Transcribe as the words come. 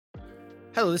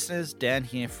Hello listeners, Dan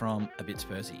here from A Bit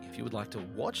Spursy. If you would like to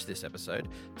watch this episode,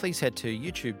 please head to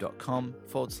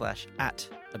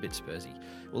youtube.com/@abitspursy.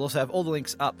 We'll also have all the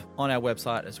links up on our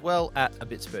website as well at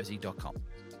abitspursy.com.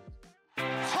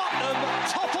 Tottenham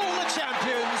topple the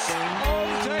champions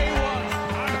on day one.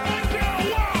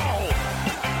 Wow!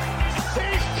 He's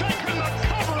taken the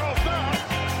cover off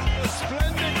that. A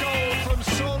splendid goal from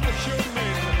Son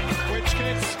Heung-min, which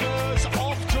gets Spurs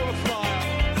off to a flyer.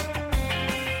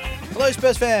 Hello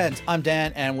Spurs fans, I'm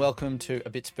Dan and welcome to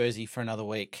A Bit Spursy for another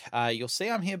week. You'll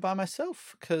see I'm here by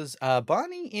myself because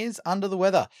Barney is under the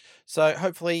weather. So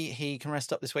hopefully he can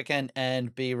rest up this weekend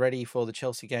and be ready for the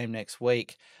Chelsea game next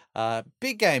week.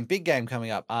 Big game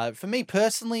coming up. For me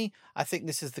personally, I think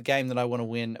this is the game that I want to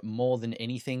win more than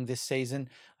anything this season.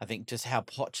 I think just how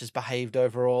Poch has behaved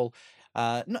overall.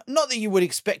 Not that you would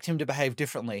expect him to behave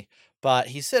differently, but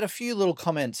he said a few little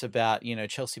comments about,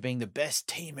 Chelsea being the best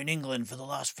team in England for the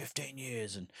last 15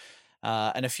 years and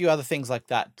a few other things like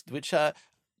that, which are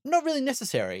not really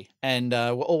necessary and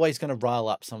we're always going to rile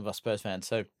up some of us Spurs fans.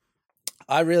 So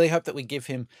I really hope that we give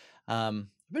him a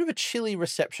bit of a chilly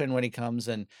reception when he comes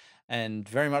and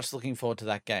very much looking forward to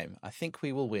that game. I think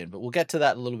we will win, but we'll get to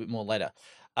that a little bit more later.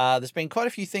 There's been quite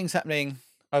a few things happening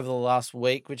over the last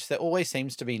week, which there always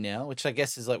seems to be now, which I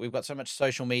guess is like we've got so much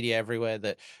social media everywhere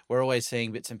that we're always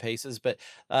seeing bits and pieces. But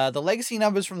the legacy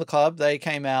numbers from the club, they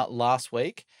came out last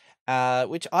week,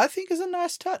 which I think is a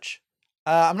nice touch.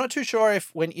 I'm not too sure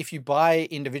if you buy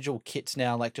individual kits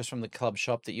now, like just from the club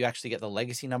shop, that you actually get the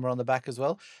legacy number on the back as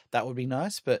well. That would be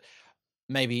nice, but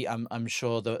maybe I'm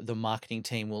sure the marketing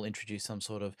team will introduce some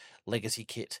sort of legacy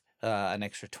kit, an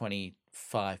extra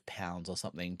 £25 or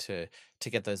something to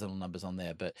get those little numbers on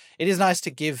there. But it is nice to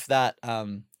give that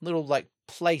little like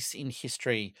place in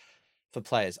history for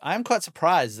players. I am quite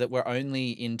surprised that we're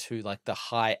only into like the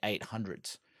high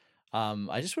 800s.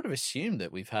 I just would have assumed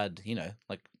that we've had,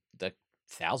 like the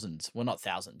thousands. Well, not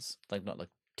thousands, like not like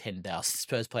 10,000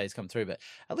 Spurs players come through, but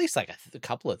at least like a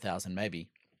couple of thousand maybe.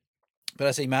 But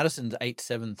I see Madison's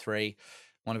 873,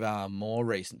 one of our more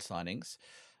recent signings.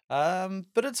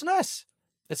 But it's nice.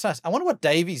 It's nice. I wonder what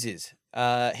Davies is.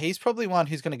 He's probably one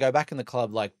who's going to go back in the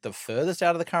club like the furthest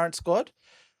out of the current squad.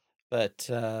 But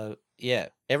yeah,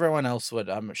 everyone else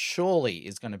surely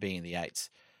is going to be in the eights.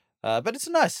 But it's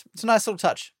a nice little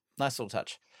touch. Nice little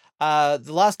touch.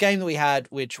 The last game that we had,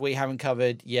 which we haven't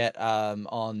covered yet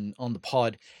on the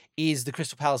pod, is the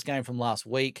Crystal Palace game from last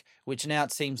week, which now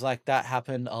it seems like that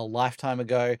happened a lifetime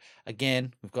ago.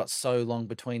 Again, we've got so long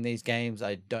between these games,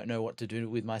 I don't know what to do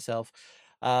with myself.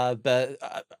 But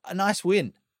a nice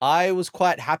win. I was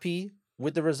quite happy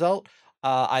with the result.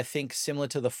 I think similar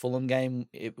to the Fulham game,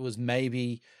 it was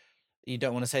maybe, you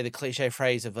don't want to say the cliche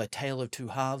phrase of a tale of two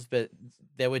halves, but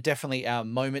there were definitely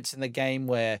moments in the game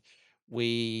where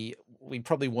we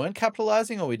probably weren't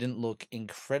capitalizing or we didn't look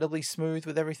incredibly smooth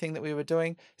with everything that we were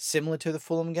doing, similar to the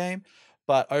Fulham game.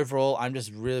 But overall, I'm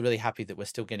just really, really happy that we're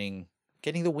still getting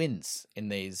the wins in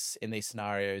these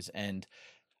scenarios. And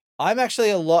I'm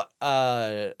actually a lot,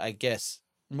 I guess,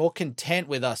 more content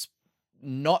with us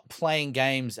not playing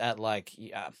games at like,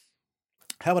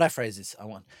 how would I phrase this?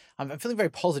 I'm feeling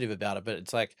very positive about it, but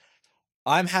it's like,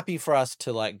 I'm happy for us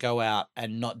to like go out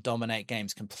and not dominate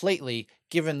games completely,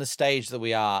 given the stage that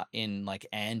we are in like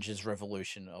Ange's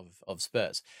revolution of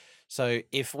Spurs. So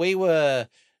if we were,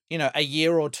 a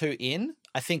year or two in,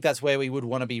 I think that's where we would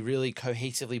want to be really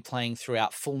cohesively playing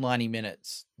throughout full 90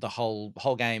 minutes, the whole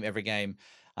game, every game,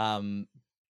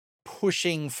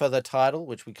 pushing for the title,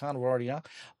 which we kind of already are.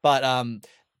 But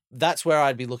that's where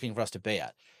I'd be looking for us to be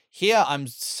at. Here, I'm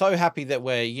so happy that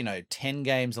we're, 10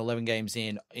 games, 11 games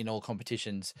in all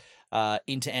competitions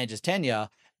into Ange's tenure,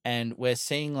 and we're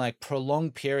seeing like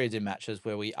prolonged periods in matches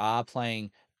where we are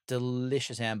playing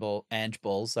delicious Ange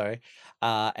balls,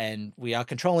 and we are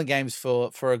controlling games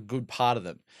for a good part of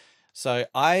them. So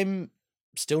I'm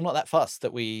still not that fussed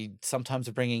that we sometimes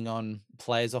are bringing on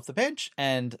players off the bench,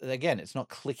 and again, it's not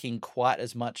clicking quite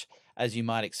as much as you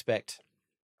might expect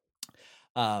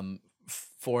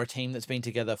for a team that's been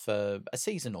together for a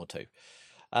season or two.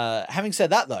 Having said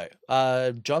that, though,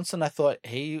 Johnson, I thought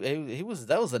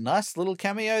that was a nice little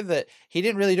cameo that he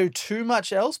didn't really do too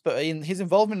much else, but his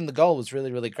involvement in the goal was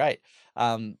really, really great.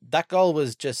 That goal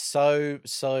was just so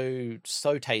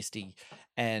tasty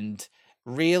and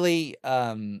really,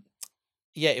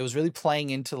 it was really playing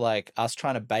into like us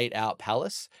trying to bait out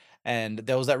Palace. And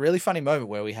there was that really funny moment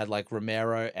where we had like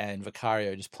Romero and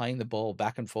Vicario just playing the ball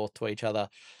back and forth to each other.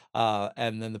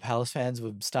 And then the Palace fans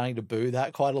were starting to boo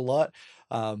that quite a lot.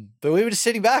 But we were just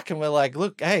sitting back and we're like,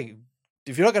 look, hey,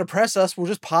 if you're not going to press us, we'll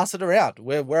just pass it around.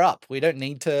 We're up. We don't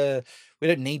need to We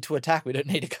don't need to attack. We don't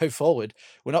need to go forward.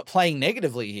 We're not playing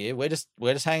negatively here. We're just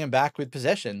hanging back with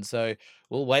possession. So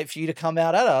we'll wait for you to come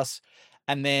out at us.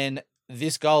 And then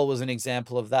this goal was an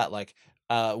example of that. Like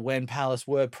when Palace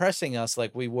were pressing us,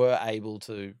 like we were able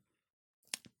to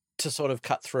sort of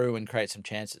cut through and create some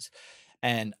chances.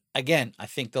 And again, I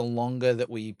think the longer that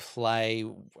we play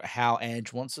how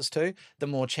Ange wants us to, the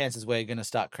more chances we're going to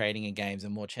start creating in games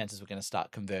and more chances we're going to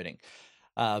start converting.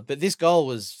 But this goal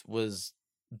was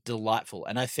delightful,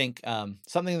 and I think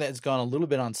something that's gone a little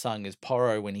bit unsung is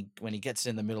Porro when he gets it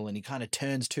in the middle and he kind of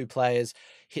turns two players,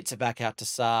 hits it back out to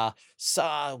Sarr.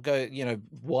 Sarr go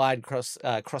wide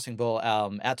crossing ball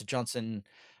out to Johnson,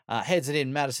 heads it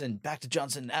in. Madison back to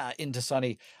Johnson, into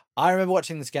Sonny. I remember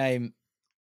watching this game.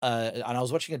 And I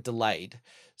was watching it delayed,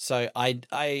 so I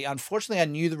unfortunately I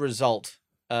knew the result,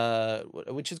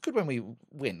 which is good when we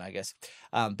win, I guess.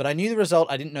 But I knew the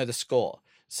result. I didn't know the score,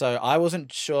 so I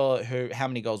wasn't sure how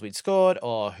many goals we'd scored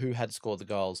or who had scored the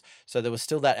goals. So there was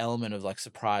still that element of like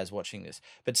surprise watching this,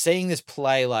 but seeing this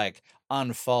play like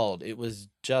unfold, it was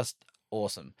just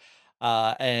awesome.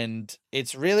 And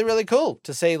it's really, really cool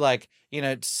to see, like,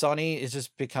 Sonny is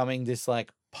just becoming this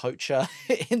like poacher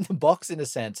in the box in a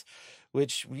sense,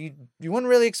 which you wouldn't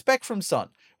really expect from Son.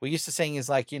 We're used to seeing his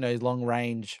like, long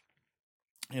range,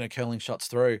 curling shots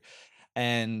through.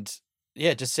 And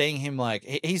yeah, just seeing him like,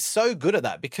 he's so good at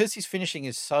that because his finishing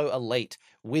is so elite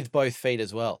with both feet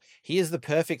as well. He is the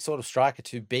perfect sort of striker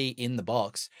to be in the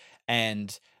box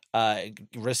and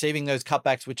receiving those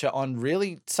cutbacks, which are on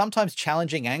really sometimes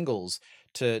challenging angles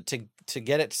to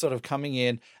get it sort of coming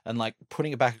in and like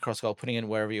putting it back across goal, putting it in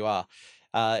wherever you are.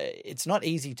 It's not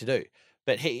easy to do.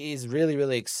 But he is really,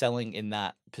 really excelling in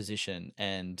that position.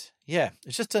 And yeah,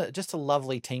 it's just a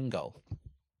lovely team goal,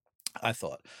 I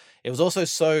thought. It was also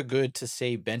so good to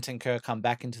see Bentancur come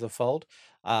back into the fold.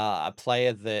 A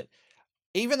player that,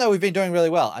 even though we've been doing really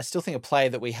well, I still think a player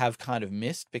that we have kind of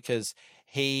missed because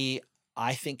he,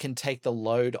 I think, can take the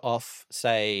load off,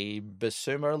 say,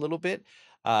 Basuma a little bit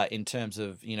in terms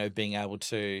of, being able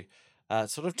to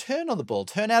sort of turn on the ball,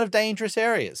 turn out of dangerous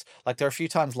areas. Like there are a few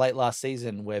times late last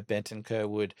season where Bentancur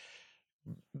would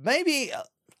maybe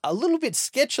a little bit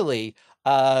sketchily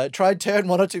try and turn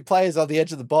one or two players on the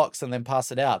edge of the box and then pass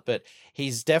it out. But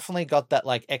he's definitely got that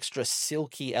like extra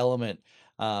silky element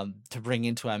to bring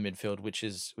into our midfield, which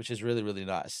is really, really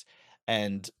nice.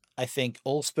 And I think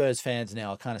all Spurs fans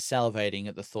now are kind of salivating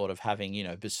at the thought of having,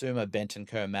 Basuma,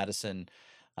 Bentancur, Madison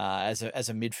as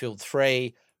a midfield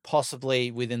three,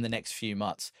 possibly within the next few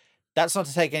months. That's not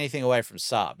to take anything away from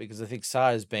Sarr, because I think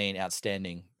Sarr has been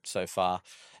outstanding so far,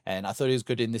 and I thought he was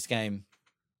good in this game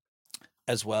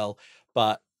as well.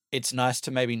 But it's nice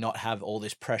to maybe not have all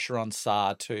this pressure on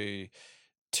Sarr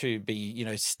to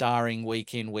be, starring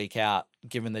week in, week out,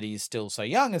 given that he's still so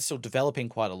young and still developing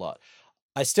quite a lot.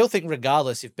 I still think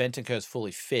regardless if Bentancur is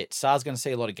fully fit, Sarr's going to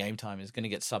see a lot of game time. He's going to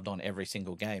get subbed on every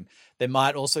single game. There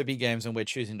might also be games when we're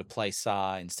choosing to play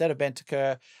Sarr instead of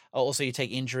Bentancur. Also, you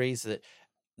take injuries that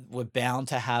we're bound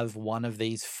to have one of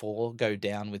these four go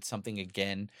down with something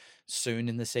again soon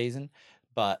in the season.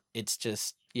 But it's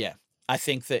just, yeah, I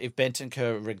think that if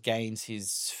Bentancur regains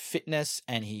his fitness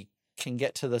and he can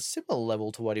get to the similar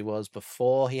level to what he was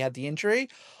before he had the injury,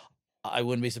 I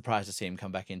wouldn't be surprised to see him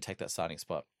come back in and take that starting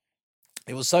spot.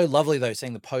 It was so lovely, though,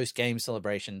 seeing the post-game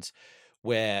celebrations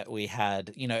where we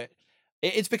had,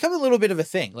 it's become a little bit of a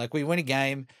thing. Like we win a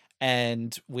game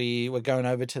and we were going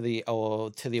over to the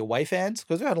away fans,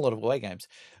 because we had a lot of away games.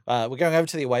 We're going over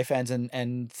to the away fans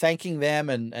and thanking them,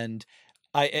 and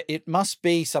it must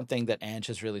be something that Ange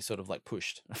has really sort of like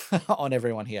pushed on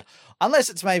everyone here,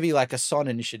 unless it's maybe like a Son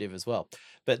initiative as well.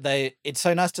 But it's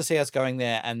so nice to see us going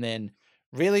there and then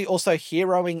really also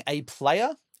heroing a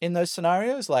player in those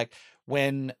scenarios, like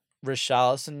when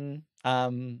Richarlison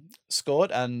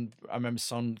scored, and I remember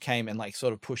Son came and like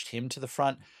sort of pushed him to the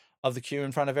front of the queue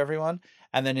in front of everyone.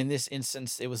 And then in this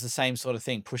instance, it was the same sort of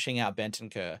thing, pushing out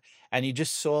Bentancur. And you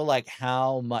just saw like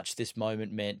how much this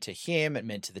moment meant to him. It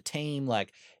meant to the team.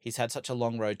 Like he's had such a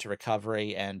long road to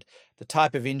recovery, and the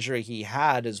type of injury he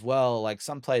had as well. Like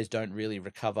some players don't really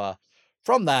recover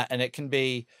from that. And it can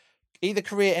be either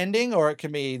career ending, or it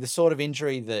can be the sort of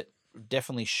injury that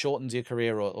definitely shortens your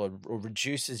career or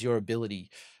reduces your ability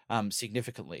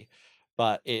significantly.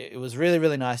 But it was really,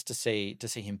 really nice to see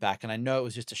him back. And I know it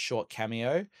was just a short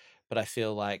cameo, but I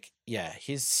feel like, yeah,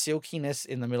 his silkiness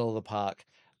in the middle of the park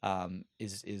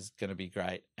is going to be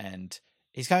great. And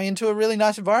he's coming into a really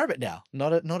nice environment now,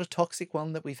 not a toxic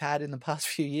one that we've had in the past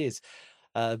few years.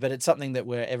 But it's something that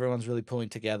where everyone's really pulling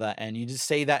together, and you just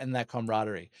see that in that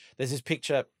camaraderie. There's this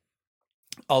picture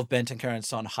of Bentancur and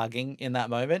Son hugging in that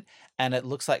moment, and it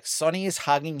looks like Sonny is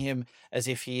hugging him as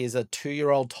if he is a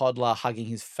 2-year-old toddler hugging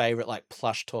his favorite like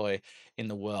plush toy in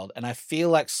the world. And I feel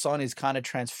like Son is kind of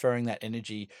transferring that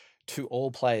energy to all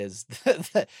players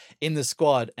in the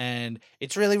squad, and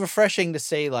it's really refreshing to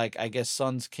see, like, I guess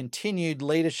Son's continued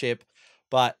leadership,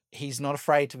 but he's not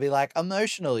afraid to be like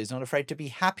emotional. He's not afraid to be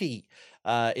happy.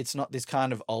 It's not this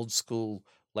kind of old school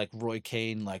like Roy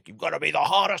Keane, like you've got to be the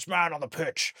hardest man on the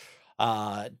pitch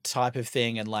type of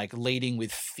thing, and like leading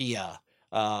with fear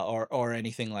or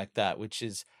anything like that, which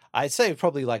is, I'd say,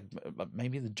 probably like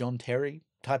maybe the John Terry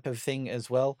type of thing as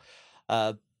well.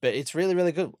 But it's really,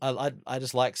 really good. I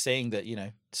just like seeing that,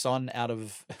 Son out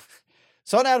of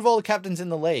Son out of all the captains in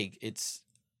the league,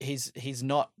 he's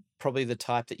not probably the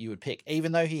type that you would pick,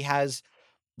 even though he has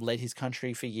led his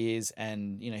country for years,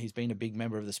 and he's been a big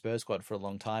member of the Spurs squad for a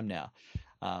long time now.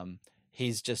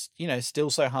 He's just still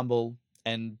so humble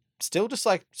and still just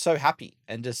like so happy,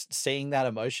 and just seeing that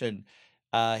emotion.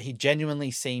 He genuinely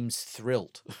seems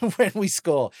thrilled when we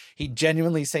score. He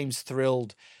genuinely seems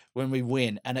thrilled when we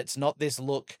win, and it's not this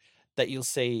look that you'll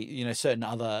see certain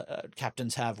other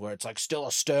captains have, where it's like still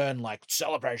a stern like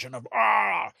celebration of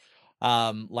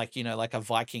like a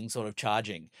Viking sort of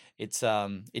charging. It's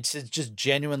just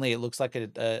genuinely, it looks like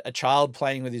a child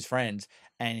playing with his friends,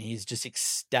 and he's just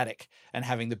ecstatic and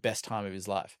having the best time of his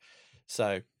life.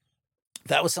 So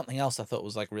that was something else I thought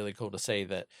was like really cool to see,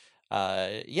 that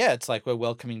it's like we're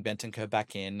welcoming Bentancur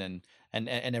back in, and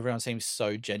everyone seems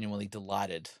so genuinely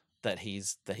delighted that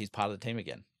he's part of the team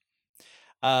again.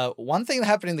 One thing that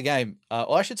happened in the game,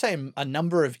 or I should say a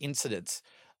number of incidents,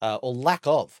 or lack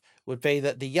of, would be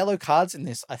that the yellow cards in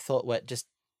this I thought were just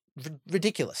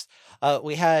ridiculous.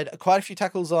 We had quite a few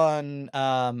tackles on,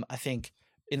 I think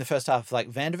in the first half, like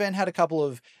Van der Ven had a couple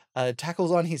of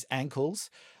tackles on his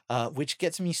ankles, which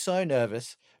gets me so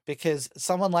nervous, because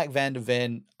someone like Van der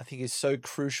Ven, I think, is so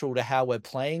crucial to how we're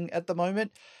playing at the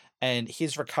moment, and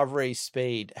his recovery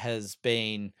speed has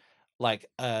been like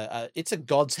it's a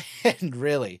godsend,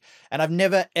 really. And I've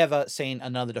never ever seen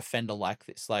another defender like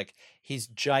this. Like, his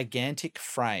gigantic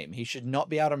frame, he should not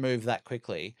be able to move that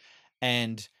quickly,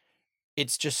 and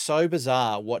it's just so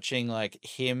bizarre watching like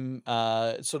him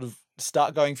sort of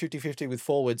start going 50-50 with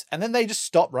forwards, and then they just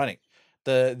stop running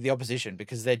the opposition,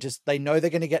 because they know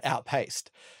they're going to get outpaced.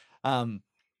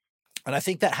 And I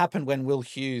think that happened when Will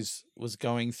Hughes was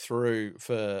going through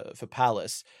for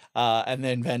Palace, and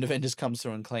then Van der Ven just comes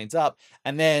through and cleans up,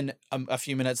 and then a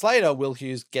few minutes later, Will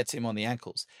Hughes gets him on the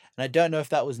ankles. And I don't know if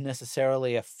that was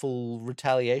necessarily a full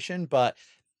retaliation, but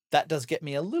that does get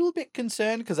me a little bit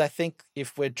concerned, because I think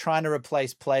if we're trying to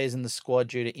replace players in the squad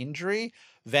due to injury,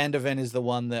 Van der Ven is the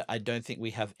one that I don't think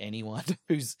we have anyone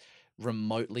who's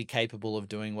remotely capable of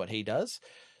doing what he does.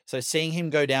 So seeing him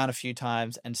go down a few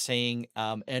times, and seeing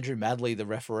Andrew Madley, the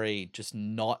referee, just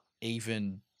not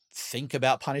even think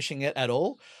about punishing it at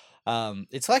all.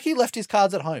 It's like he left his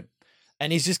cards at home,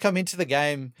 and he's just come into the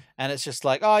game, and it's just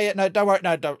like, oh yeah, no, don't worry.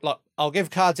 No, don't, look, I'll give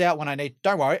cards out when I need.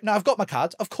 Don't worry. No, I've got my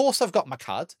cards. Of course I've got my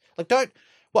cards. Like,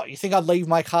 what, you think I'd leave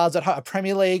my cards at home? A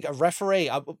Premier League, a referee,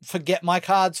 I forget my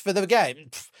cards for the game.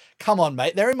 Pff, come on,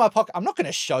 mate. They're in my pocket. I'm not going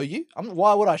to show you.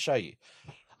 Why would I show you?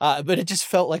 But it just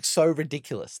felt like so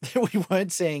ridiculous that we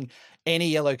weren't seeing any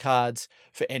yellow cards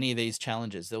for any of these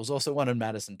challenges. There was also one in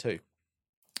Madison too.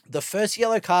 The first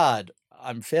yellow card,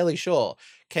 I'm fairly sure,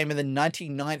 came in the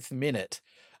 99th minute,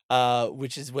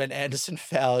 which is when Anderson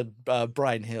fouled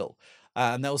Brian Hill.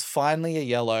 And that was finally a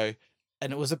yellow,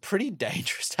 and it was a pretty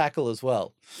dangerous tackle as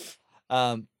well.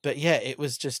 But yeah, it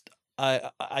was just,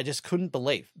 I just couldn't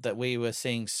believe that we were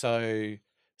seeing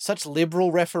such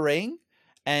liberal refereeing.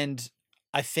 And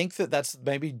I think that's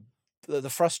maybe the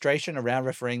frustration around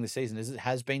refereeing this season, is it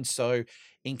has been so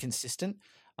inconsistent.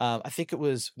 I think it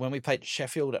was when we played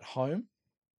Sheffield at home,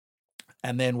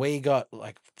 and then we got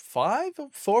like 4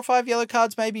 or 5 yellow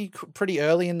cards maybe pretty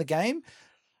early in the game.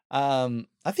 I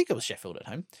think it was Sheffield at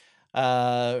home.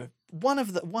 One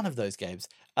of those games.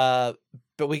 But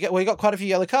we got quite a few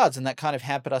yellow cards, and that kind of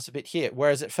hampered us a bit here.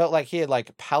 Whereas it felt like here,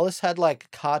 like Palace had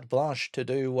like carte blanche to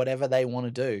do whatever they want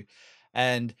to do,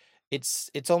 and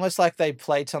it's almost like they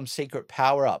played some secret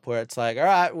power up, where it's like, all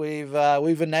right,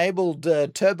 we've enabled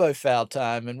turbo foul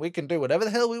time, and we can do whatever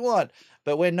the hell we want,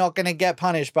 but we're not going to get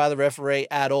punished by the referee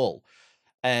at all.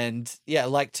 And yeah,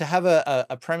 like to have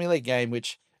a Premier League game,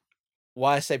 which,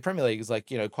 why I say Premier League is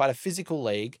like, quite a physical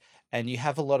league, and you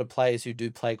have a lot of players who do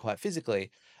play quite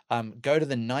physically. Go to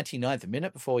the 99th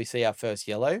minute before we see our first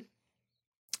yellow.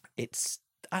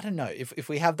 I don't know if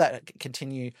we have that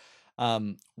continue.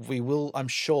 We will, I'm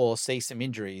sure, see some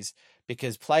injuries,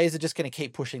 because players are just going to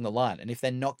keep pushing the line. And if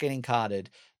they're not getting carded,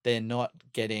 they're not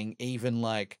getting even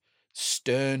like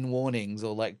stern warnings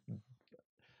or like,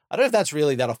 I don't know if that's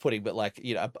really that off-putting, but like,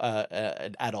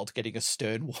 an adult getting a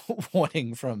stern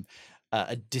warning from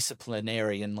a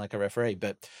disciplinarian like a referee.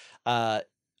 But I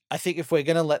think if we're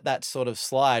going to let that sort of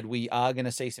slide, we are going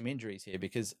to see some injuries here,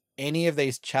 because any of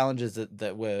these challenges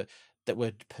that were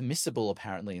permissible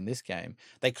apparently in this game,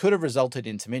 they could have resulted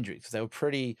in some injuries because they were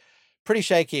pretty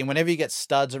shaky. And whenever you get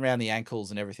studs around the ankles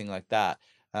and everything like that,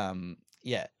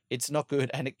 yeah, it's not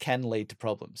good, and it can lead to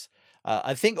problems.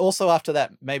 I think also after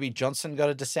that, maybe Johnson got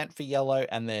a dissent for yellow,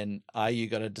 and then IU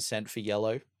got a dissent for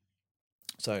yellow.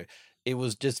 So it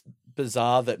was just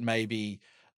bizarre that maybe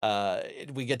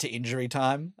we get to injury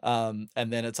time, and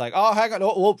then it's like, oh, hang on,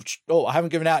 oh, I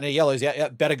haven't given out any yellows yet. Yeah,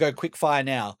 better go quick fire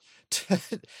now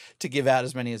to give out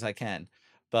as many as I can.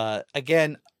 But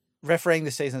again, refereeing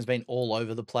this season has been all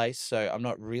over the place, so I'm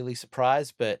not really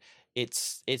surprised. But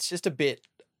it's just a bit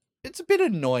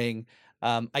annoying.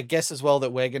 I guess as well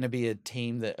that we're going to be a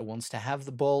team that wants to have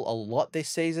the ball a lot this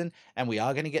season, and we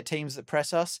are going to get teams that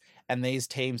press us, and these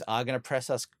teams are going to press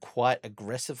us quite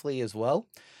aggressively as well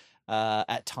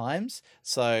at times.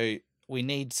 So we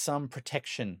need some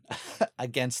protection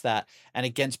against that, and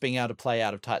against being able to play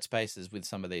out of tight spaces with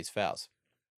some of these fouls.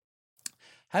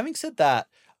 Having said that,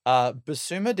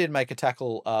 Basuma did make a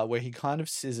tackle where he kind of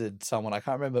scissored someone. I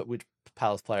can't remember which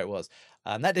Palace player it was.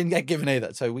 And that didn't get given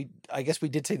either. So I guess we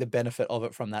did see the benefit of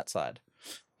it from that side.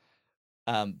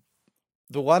 The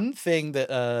one thing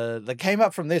that came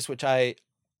up from this, which I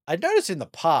noticed in the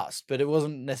past, but it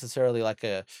wasn't necessarily like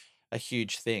a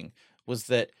huge thing, was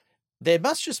that there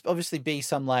must just obviously be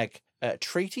some like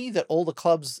treaty that all the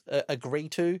clubs agree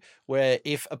to, where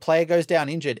if a player goes down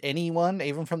injured, anyone,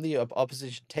 even from the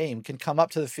opposition team, can come up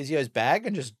to the physio's bag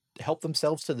and just help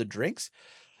themselves to the drinks.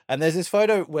 And there's this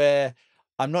photo where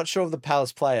I'm not sure of the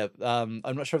Palace player. I'm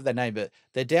not sure of their name, but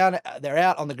they're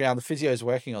out on the ground. The physio's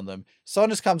working on them.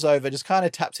 Someone just comes over, just kind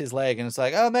of taps his leg, and it's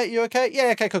like, "Oh, mate, you okay?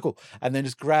 Yeah, okay, cool." And then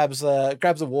just grabs a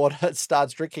water,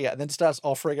 starts drinking it, and then starts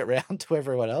offering it around to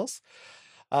everyone else.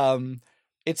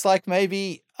 It's like,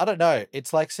 maybe, I don't know,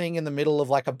 it's like seeing in the middle of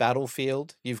like a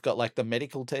battlefield, you've got like the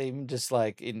medical team, just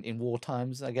like in war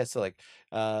times, I guess. Like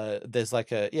there's like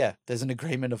there's an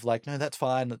agreement of like, no, that's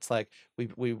fine. It's like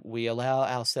we allow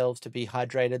ourselves to be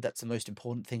hydrated. That's the most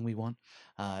important thing we want.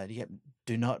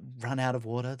 Do not run out of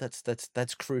water.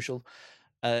 That's crucial.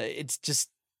 It's just,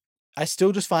 I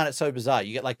still just find it so bizarre.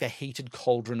 You get like the heated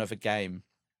cauldron of a game,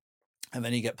 and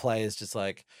then you get players just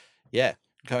like,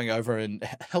 going over and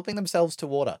helping themselves to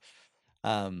water.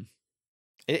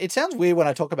 It sounds weird when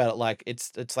I talk about it, like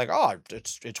it's like, oh,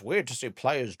 it's weird to see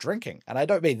players drinking, and I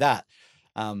don't mean that.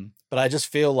 But I just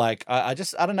feel like I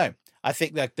don't know. I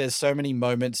think that there's so many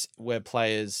moments where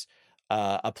players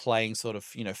are playing sort of,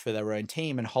 for their own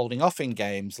team and holding off in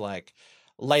games, like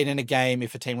late in a game,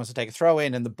 if a team wants to take a throw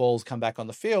in and the balls come back on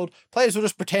the field, players will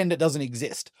just pretend it doesn't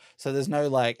exist. So there's no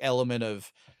like element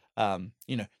of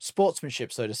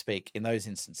sportsmanship, so to speak, in those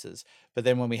instances. But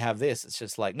then when we have this, it's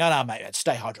just like, no, mate,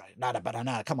 stay hydrated. No,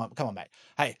 come on, mate.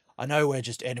 Hey, I know we're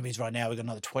just enemies right now. We've got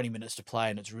another 20 minutes to play,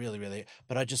 and it's really, really,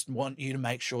 but I just want you to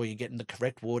make sure you're getting the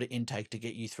correct water intake to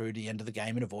get you through to the end of the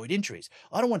game and avoid injuries.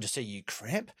 I don't want to see you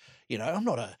cramp. I'm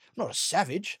not a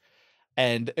savage.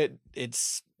 And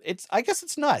it's I guess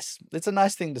it's nice. It's a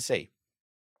nice thing to see.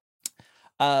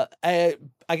 I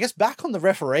guess back on the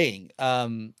refereeing,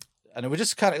 and we're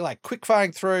just kind of like quick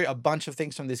firing through a bunch of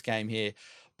things from this game here.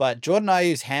 But Jordan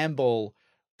Ayew's handball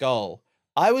goal,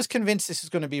 I was convinced this was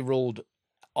going to be ruled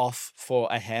off for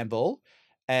a handball.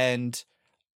 And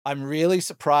I'm really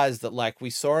surprised that like we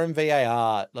saw in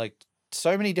VAR, like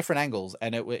so many different angles,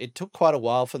 and it took quite a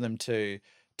while for them to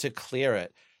clear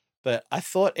it. But I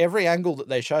thought every angle that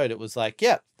they showed, it was like,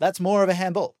 yeah, that's more of a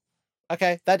handball.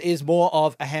 Okay, that is more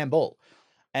of a handball.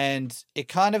 And it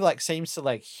kind of like seems to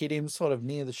like hit him sort of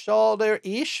near the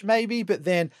shoulder-ish maybe, but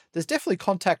then there's definitely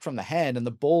contact from the hand and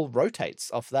the ball rotates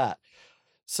off that.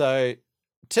 So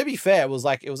to be fair, it was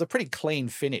a pretty clean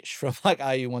finish from like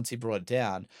IU once he brought it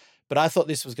down. But I thought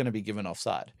this was going to be given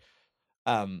offside.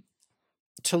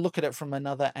 To look at it from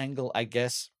another angle, I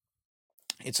guess,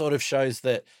 it sort of shows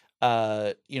that,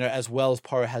 as well as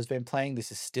Poch has been playing,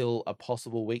 this is still a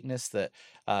possible weakness, that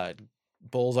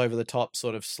balls over the top,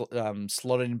 sort of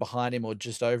slotted in behind him or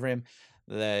just over him,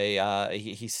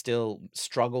 he still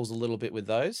struggles a little bit with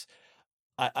those.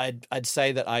 I'd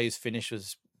say that IU's finish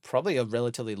was probably a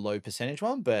relatively low percentage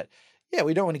one, but yeah,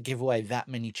 we don't want to give away that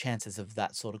many chances of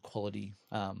that sort of quality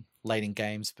late in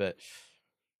games. But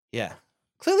yeah,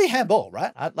 clearly handball,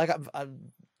 right? I'm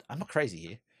not crazy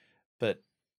here, but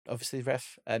obviously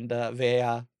ref and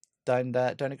VAR don't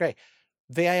agree.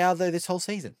 VAR though this whole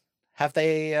season? Have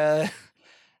they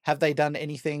have they done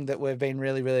anything that we've been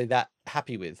really, really that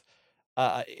happy with?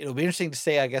 It'll be interesting to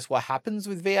see, I guess, what happens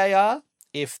with VAR,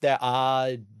 if there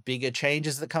are bigger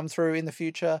changes that come through in the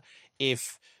future,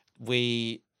 if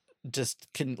we just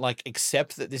can like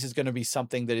accept that this is going to be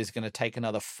something that is going to take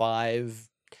another 5,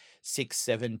 6,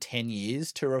 7, 10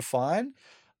 years to refine,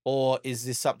 or is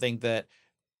this something that,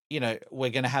 we're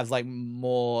going to have like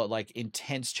more like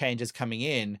intense changes coming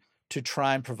in to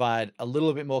try and provide a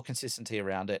little bit more consistency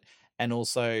around it, and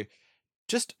also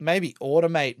just maybe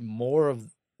automate more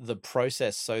of the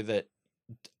process so that,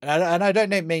 and I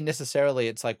don't mean necessarily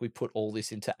it's like we put all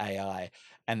this into AI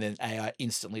and then AI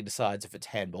instantly decides if it's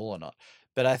handball or not.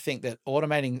 But I think that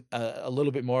automating a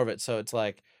little bit more of it, so it's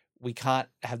like we can't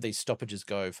have these stoppages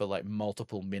go for like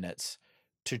multiple minutes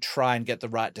to try and get the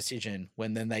right decision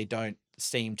when then they don't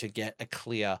seem to get a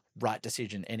clear right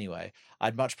decision anyway.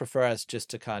 I'd much prefer us just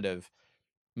to kind of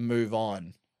move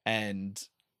on and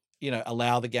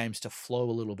allow the games to flow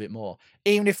a little bit more,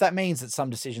 even if that means that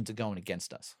some decisions are going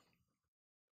against us.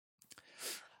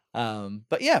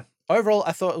 But yeah, overall,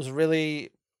 I thought it was a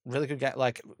really, really good game,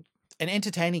 like an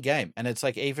entertaining game. And it's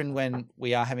like, even when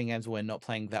we are having games where we're not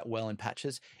playing that well in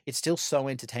patches, it's still so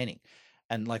entertaining.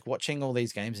 And like watching all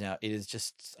these games now, it is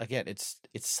just, again, it's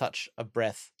such a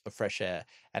breath of fresh air.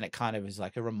 And it kind of is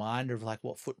like a reminder of like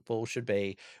what football should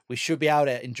be. We should be able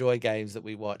to enjoy games that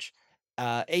we watch,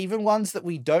 even ones that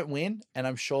we don't win. And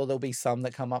I'm sure there'll be some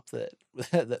that come up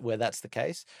that where that's the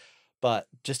case. But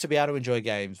just to be able to enjoy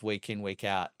games week in, week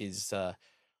out is, I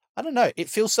don't know, it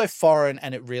feels so foreign,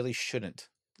 and it really shouldn't.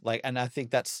 Like, and I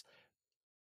think that's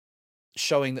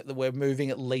showing that we're moving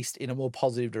at least in a more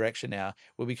positive direction now,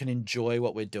 where we can enjoy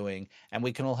what we're doing, and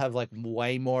we can all have like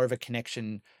way more of a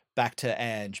connection back to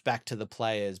Ange, back to the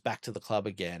players, back to the club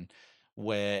again,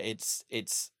 where it's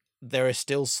there are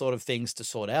still sort of things to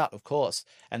sort out, of course,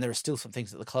 and there are still some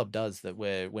things that the club does that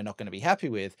we're not going to be happy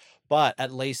with, but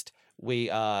at least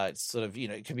we are sort of,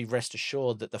 can be rest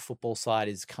assured that the football side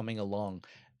is coming along,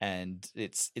 and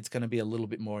it's going to be a little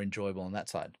bit more enjoyable on that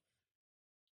side.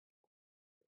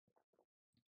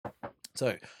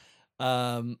 So,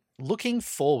 looking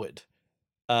forward,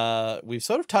 we've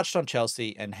sort of touched on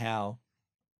Chelsea and how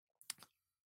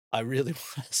I really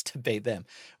want us to beat them.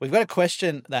 We've got a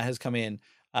question that has come in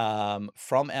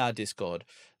from our Discord.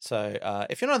 So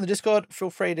if you're not on the Discord, feel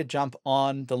free to jump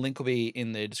on. The link will be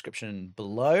in the description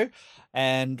below.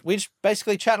 And we just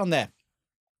basically chat on there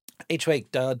each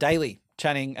week, daily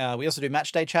chatting. We also do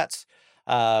match day chats,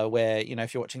 where,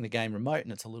 if you're watching the game remote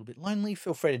and it's a little bit lonely,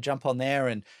 feel free to jump on there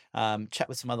and chat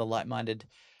with some other like-minded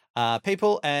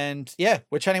people. And yeah,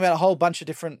 we're chatting about a whole bunch of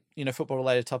different, football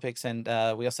related topics. And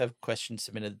we also have questions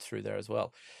submitted through there as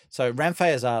well. So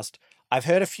Ramfay has asked, I've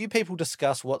heard a few people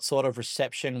discuss what sort of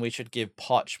reception we should give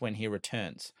Poch when he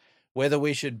returns, whether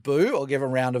we should boo or give a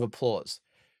round of applause.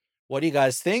 What do you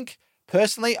guys think?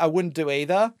 Personally, I wouldn't do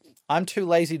either. I'm too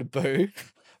lazy to boo,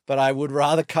 but I would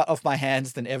rather cut off my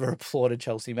hands than ever applaud a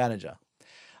Chelsea manager.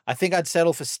 I think I'd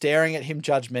settle for staring at him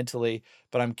judgmentally,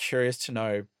 but I'm curious to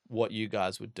know what you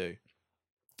guys would do.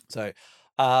 So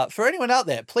for anyone out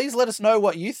there, please let us know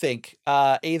what you think,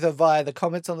 either via the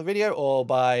comments on the video or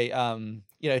by,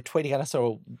 tweeting at us,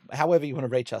 or however you want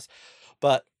to reach us.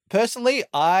 But personally,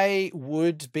 I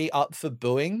would be up for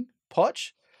booing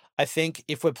Poch. I think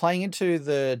if we're playing into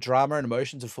the drama and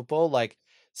emotions of football, like,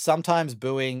 sometimes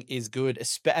booing is good,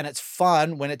 and it's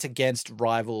fun when it's against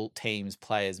rival teams,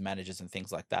 players, managers, and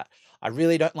things like that. I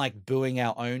really don't like booing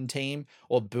our own team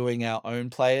or booing our own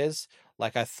players.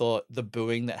 Like, I thought the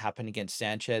booing that happened against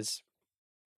Sanchez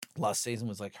last season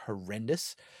was like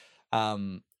horrendous.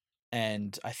 And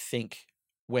I think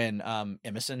when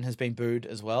Emerson has been booed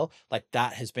as well, like,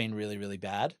 that has been really, really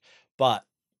bad. But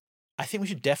I think we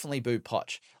should definitely boo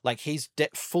Poch. Like, he's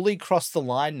fully crossed the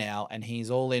line now, and he's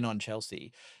all in on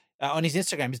Chelsea. On his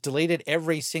Instagram, he's deleted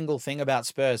every single thing about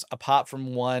Spurs apart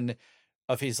from one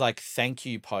of his like thank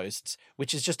you posts,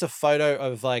 which is just a photo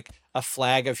of like a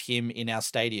flag of him in our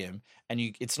stadium, and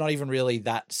it's not even really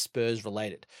that Spurs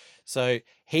related. So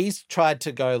he's tried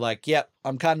to go like, yep,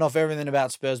 I'm cutting off everything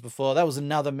about Spurs before. That was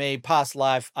another me, past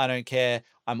life. I don't care.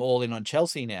 I'm all in on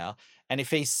Chelsea now. And if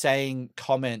he's saying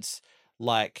comments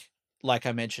like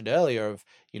I mentioned earlier of,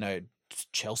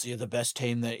 Chelsea are the best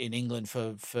team that in England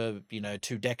for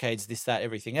 2 decades, this, that,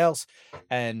 everything else,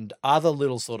 and other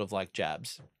little sort of like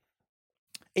jabs,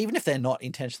 even if they're not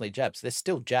intentionally jabs, they're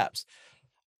still jabs.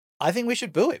 I think we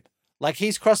should boo him. Like,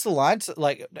 he's crossed the line,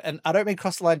 like, and I don't mean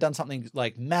crossed the line, done something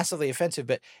like massively offensive,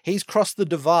 but he's crossed the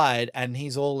divide and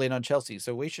he's all in on Chelsea.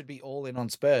 So we should be all in on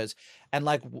Spurs, and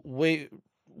like we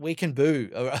can boo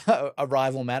a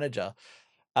rival manager.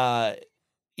 uh,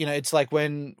 it's like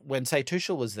when say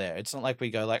Tuchel was there, it's not like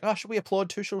we go like, oh, should we applaud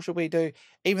Tuchel? Should we do,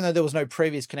 even though there was no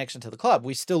previous connection to the club,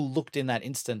 we still looked in that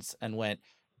instance and went,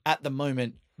 at the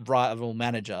moment, rival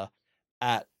manager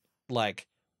at like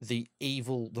the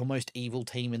most evil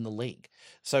team in the league.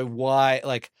 So why,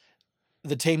 like,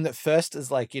 the team that first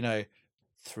is like,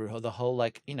 through the whole,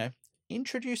 like,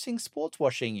 introducing sports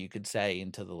washing, you could say,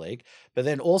 into the league, but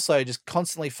then also just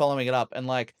constantly following it up and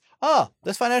like,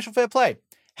 there's financial fair play.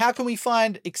 How can we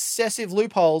find excessive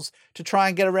loopholes to try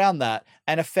and get around that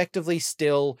and effectively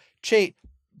still cheat?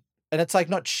 And it's like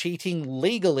not cheating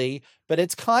legally, but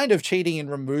it's kind of cheating and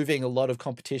removing a lot of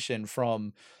competition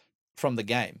from the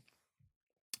game.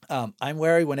 I'm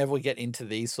wary whenever we get into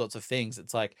these sorts of things.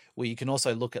 It's like, well, you can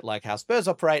also look at like how Spurs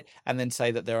operate and then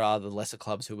say that there are the lesser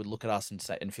clubs who would look at us and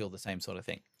say and feel the same sort of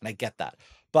thing. And I get that.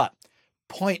 But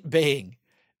point being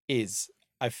is,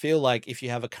 I feel like if you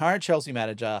have a current Chelsea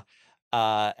manager,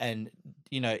 and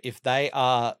if they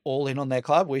are all in on their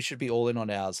club, we should be all in on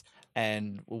ours,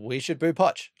 and we should boo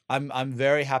Poch. I'm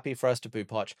very happy for us to boo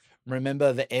Poch.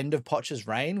 Remember, the end of Poch's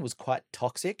reign was quite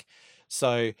toxic,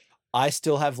 so I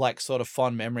still have like sort of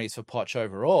fond memories for Poch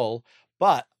overall,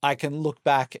 but I can look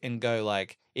back and go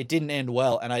like, it didn't end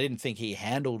well, and I didn't think he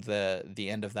handled the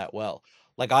end of that well.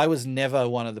 Like, I was never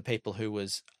one of the people who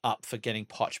was up for getting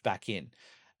Poch back in,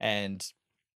 and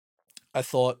I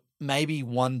thought maybe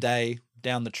one day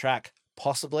down the track,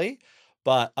 possibly,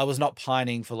 but I was not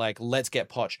pining for like, let's get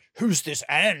Poch. Who's this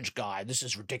Ange guy? This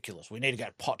is ridiculous. We need to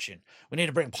get Poch in. We need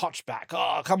to bring Poch back.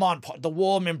 Oh, come on, the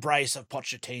warm embrace of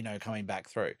Pochettino coming back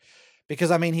through. Because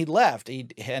I mean, he left.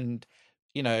 And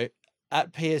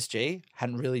at PSG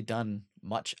hadn't really done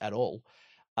much at all.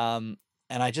 And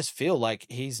I just feel like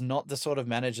he's not the sort of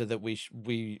manager that we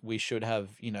should have,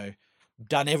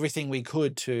 done everything we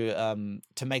could to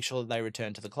make sure that they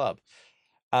return to the club.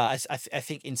 I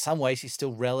think in some ways he's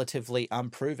still relatively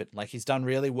unproven. Like, he's done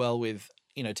really well with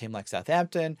a team like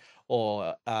Southampton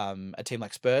or a team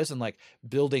like Spurs, and like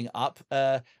building up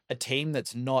a team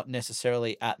that's not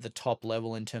necessarily at the top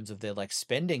level in terms of their like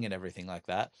spending and everything like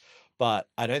that. But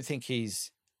I don't think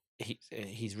he's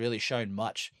really shown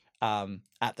much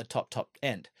at the top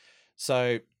end.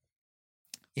 So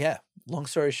yeah, long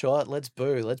story short, let's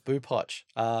boo Poch.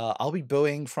 I'll be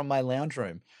booing from my lounge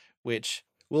room, which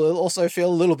will also feel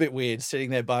a little bit weird sitting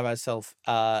there by myself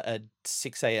at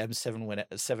 6 a.m.,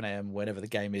 7 a.m., whenever the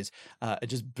game is,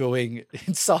 just booing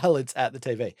in silence at the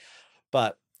TV.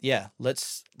 But yeah,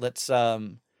 let's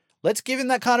give him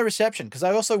that kind of reception, because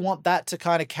I also want that to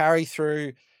kind of carry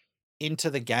through into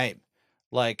the game.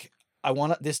 Like, I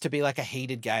want this to be like a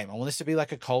heated game. I want this to be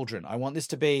like a cauldron. I want this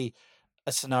to be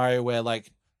a scenario where, like,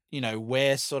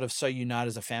 we're sort of so united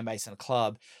as a fan base and a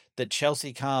club that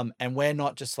Chelsea come and we're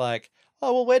not just like,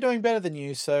 oh, well, we're doing better than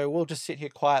you, so we'll just sit here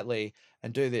quietly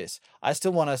and do this. I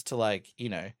still want us to, like,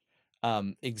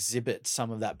 exhibit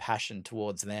some of that passion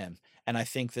towards them. And I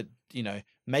think that,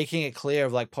 making it clear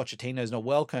of like Pochettino's not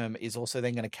welcome is also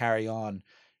then going to carry on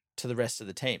to the rest of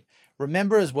the team.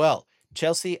 Remember as well,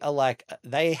 Chelsea are like,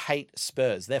 they hate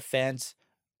Spurs. Their fans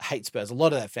hate Spurs. A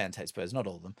lot of their fans hate Spurs, not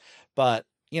all of them. But,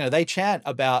 they chant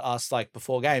about us like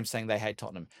before games saying they hate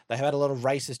Tottenham. They have had a lot of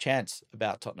racist chants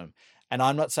about Tottenham. And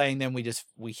I'm not saying then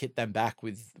we hit them back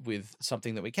with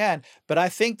something that we can, but I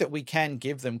think that we can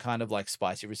give them kind of like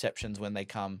spicy receptions when they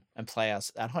come and play us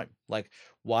at home. Like,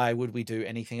 why would we do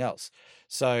anything else?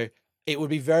 So it would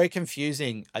be very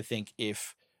confusing, I think,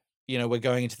 if, we're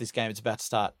going into this game, it's about to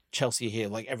start, Chelsea here,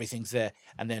 like everything's there.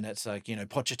 And then it's like,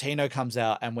 Pochettino comes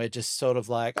out and we're just sort of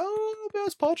like, oh,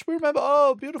 there's Poch, we remember.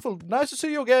 Oh, beautiful. Nice to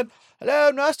see you again.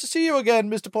 Hello, nice to see you again,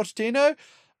 Mr. Pochettino.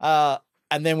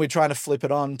 And then we're trying to flip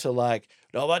it on to like,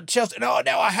 no, but Chelsea, no,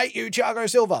 I hate you, Thiago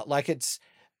Silva. Like,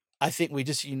 I think we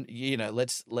just,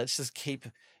 let's just keep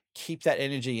that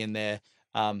energy in there.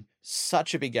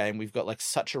 Such a big game. We've got like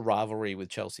such a rivalry with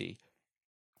Chelsea.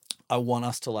 I want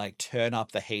us to like turn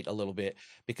up the heat a little bit,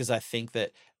 because I think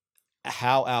that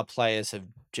how our players have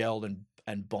gelled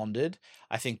and bonded,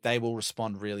 I think they will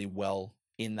respond really well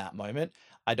in that moment.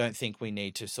 I don't think we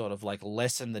need to sort of like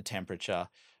lessen the temperature,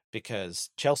 because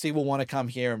Chelsea will want to come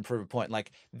here and prove a point.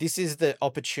 Like, this is the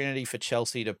opportunity for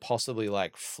Chelsea to possibly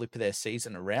like flip their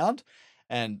season around.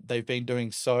 And they've been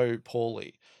doing so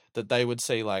poorly that they would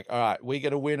see like, all right, we're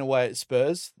going to win away at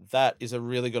Spurs. That is a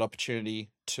really good opportunity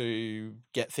to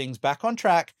get things back on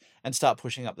track and start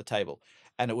pushing up the table.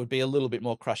 And it would be a little bit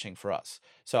more crushing for us.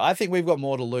 So I think we've got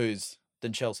more to lose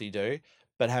than Chelsea do.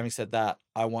 But having said that,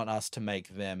 I want us to make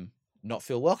them not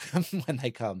feel welcome when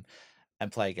they come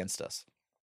and play against us.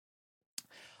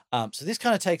 So this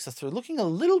kind of takes us through looking a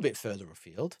little bit further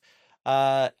afield.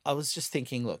 I was just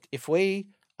thinking, look, if we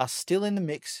are still in the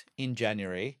mix in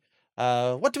January,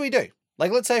 what do we do?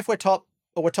 Like, let's say if we're top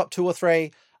 2 or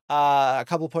 3, a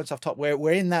couple of points off top,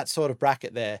 we're in that sort of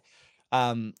bracket there.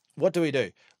 What do we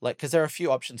do? Like, because there are a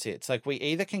few options here. It's like we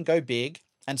either can go big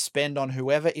and spend on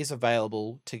whoever is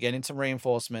available to get in some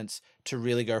reinforcements to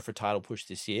really go for a title push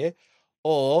this year,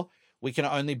 or we can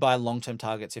only buy long-term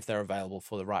targets if they're available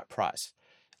for the right price.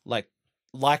 Like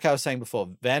I was saying before,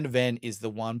 Van de Ven is the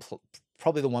one,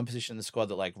 probably the one position in the squad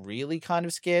that like really kind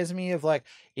of scares me. Of like,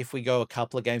 if we go a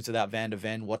couple of games without Van de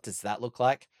Ven, what does that look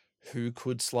like? Who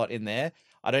could slot in there?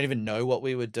 I don't even know what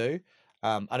we would do.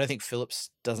 I don't think Phillips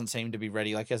doesn't seem to be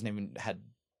ready. Like, he hasn't even had,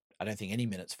 I don't think, any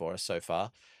minutes for us so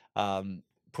far.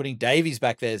 Putting Davies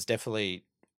back there is definitely,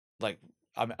 like,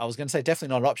 I was going to say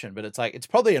definitely not an option, but it's like, it's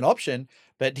probably an option,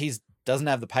 but doesn't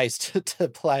have the pace to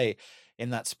play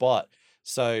in that spot.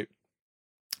 So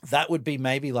that would be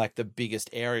maybe like the biggest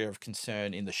area of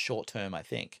concern in the short term, I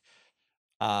think.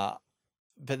 But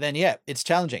then, yeah, it's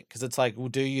challenging because it's like, well,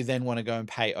 do you then want to go and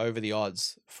pay over the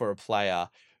odds for a player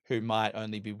who might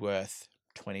only be worth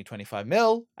 20, 25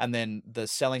 mil, and then the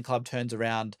selling club turns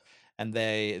around and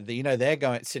they're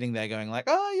sitting there going like,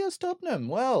 oh, you're Tottenham.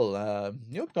 Well,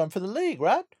 you're going for the league,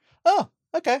 right? Oh,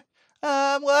 okay.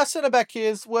 Well, our centre back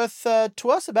here is worth to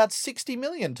us about 60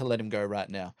 million to let him go right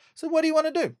now. So what do you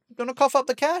want to do? You want to cough up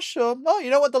the cash, or you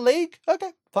know what, the league?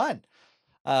 Okay, fine.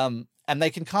 And they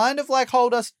can kind of like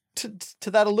hold us to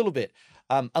that a little bit,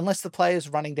 unless the player's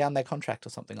running down their contract or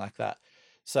something like that.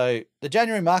 So the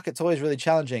January market's always really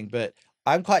challenging, but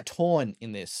I'm quite torn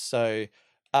in this. So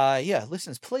yeah,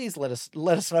 listeners, please let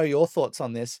us know your thoughts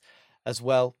on this as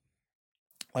well.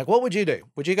 Like, what would you do?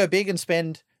 Would you go big and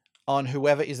spend on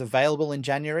whoever is available in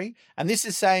January? And this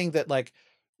is saying that like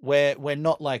we're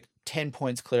not like 10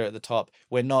 points clear at the top.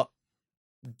 We're not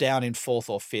down in 4th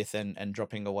or 5th and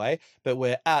dropping away, but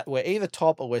we're either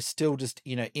top or we're still just,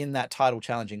 in that title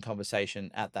challenging conversation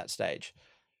at that stage.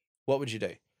 What would you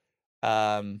do?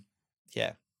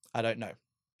 Yeah, I don't know.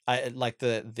 I like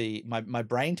my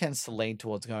brain tends to lean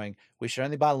towards going, we should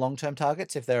only buy long-term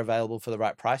targets if they're available for the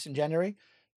right price in January.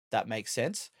 That makes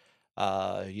sense.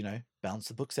 Balance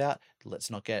the books out. Let's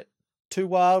not get too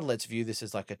wild. Let's view this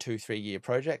as like a 2-3 year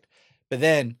project. But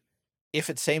then if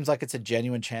it seems like it's a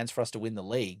genuine chance for us to win the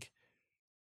league,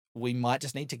 we might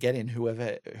just need to get in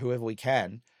whoever we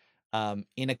can,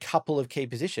 in a couple of key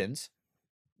positions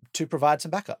to provide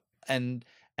some backup and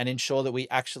ensure that we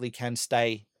actually can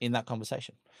stay in that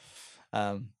conversation.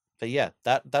 But yeah,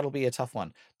 that'll be a tough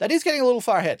one. That is getting a little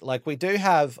far ahead. Like, we do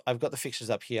have, I've got the fixtures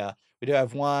up here. We do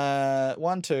have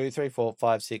 1, 2, 3, 4,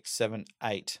 5, 6, 7,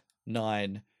 8,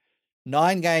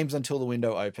 9 games until the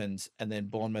window opens, and then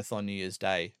Bournemouth on New Year's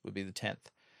Day would be the 10th.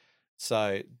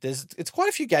 So it's quite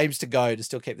a few games to go to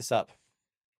still keep this up.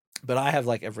 But I have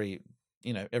like every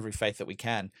faith that we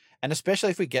can, and especially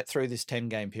if we get through this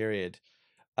 10-game period,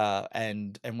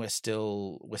 and we're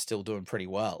still doing pretty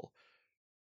well.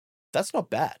 That's not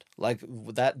bad. Like,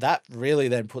 that really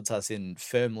then puts us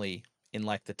firmly in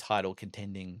like the title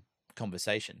contending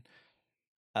conversation.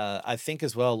 I think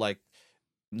as well, like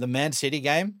the Man City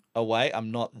game away, I'm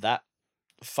not that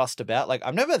fussed about. Like,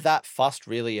 I'm never that fussed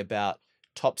really about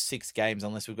top 6 games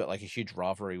unless we've got like a huge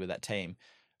rivalry with that team.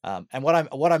 And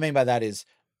what I mean by that is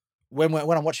when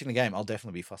I'm watching the game, I'll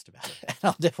definitely be fussed about it, and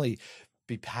I'll definitely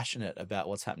be passionate about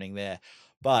what's happening there.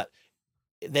 But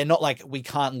they're not like we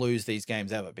can't lose these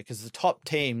games ever, because the top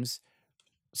teams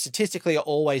statistically are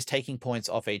always taking points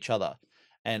off each other.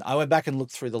 And I went back and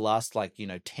looked through the last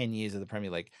 10 years of the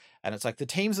Premier League, and it's like the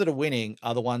teams that are winning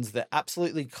are the ones that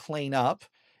absolutely clean up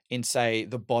in, say,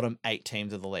 the bottom 8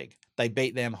 teams of the league. They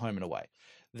beat them home and away.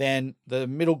 Then the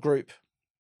middle group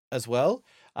as well,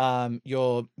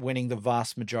 you're winning the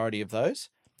vast majority of those.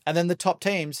 And then the top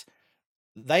teams,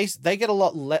 they get a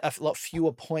lot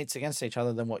fewer points against each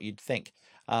other than what you'd think.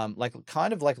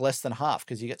 Kind of like less than half,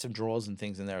 because you get some draws and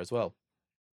things in there as well.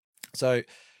 So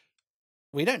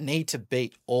we don't need to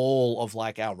beat all of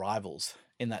like our rivals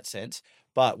in that sense,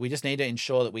 but we just need to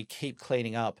ensure that we keep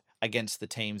cleaning up against the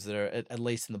teams that are at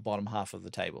least in the bottom half of the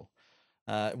table,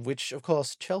 which of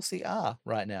course Chelsea are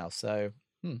right now. So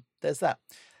there's that.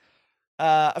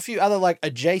 A few other like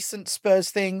adjacent Spurs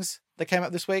things that came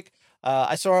up this week.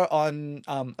 I saw on,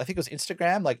 I think it was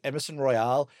Instagram, like Emerson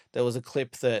Royale. There was a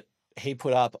clip that he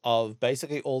put up of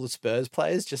basically all the Spurs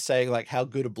players just saying like how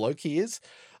good a bloke he is,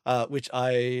 which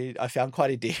I found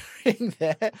quite endearing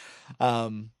there.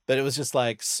 But it was just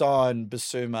like Son,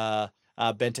 Basuma,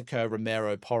 Bentancur,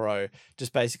 Romero, Porro,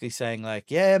 just basically saying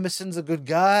like, yeah, Emerson's a good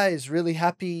guy. He's really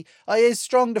happy. Oh, yeah, he's a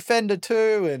strong defender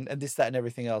too. And this, that, and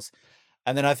everything else.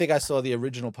 And then I think I saw the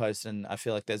original post, and I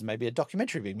feel like there's maybe a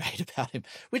documentary being made about him,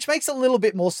 which makes a little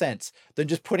bit more sense than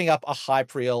just putting up a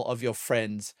hype reel of your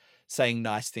friends saying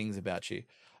nice things about you.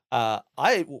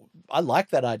 I like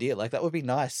that idea. Like that would be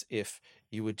nice if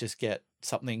you would just get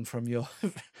something from your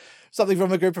something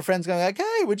from a group of friends going like,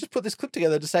 "Hey, we just put this clip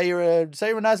together to say you're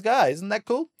a nice guy. Isn't that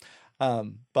cool?"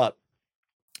 But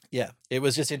yeah, it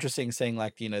was just interesting seeing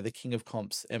like, the king of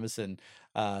comps, Emerson,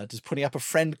 just putting up a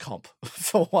friend comp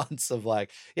for once of like,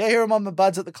 yeah, here are all my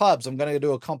buds at the clubs. I'm going to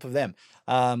do a comp of them.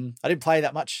 I didn't play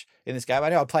that much in this game. I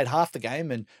know I played half the game,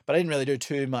 but I didn't really do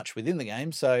too much within the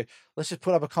game. So let's just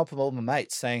put up a comp of all my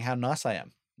mates saying how nice I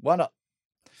am. Why not?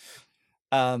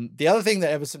 The other thing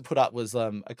that Emerson put up was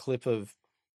a clip of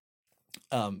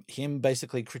him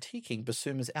basically critiquing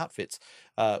Basuma's outfits,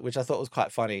 which I thought was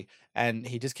quite funny. And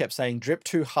he just kept saying drip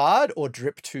too hard or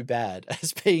drip too bad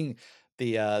as being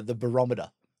the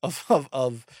barometer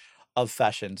of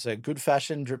fashion. So good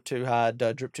fashion, drip too hard,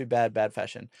 drip too bad, bad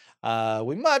fashion.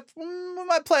 We might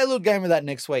play a little game of that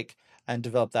next week and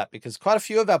develop that, because quite a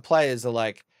few of our players are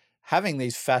like having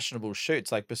these fashionable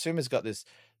shoots. Like Basuma's got this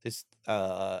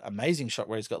amazing shot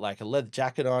where he's got like a leather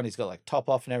jacket on, he's got like top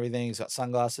off and everything, he's got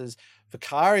sunglasses.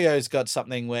 Vicario's got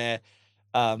something where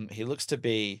he looks to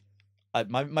be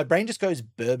my brain just goes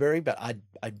Burberry, but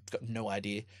I've got no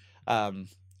idea.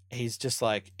 He's just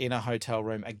like in a hotel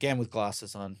room again with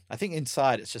glasses on. I think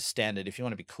inside it's just standard. If you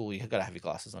want to be cool, you've got to have your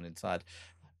glasses on inside.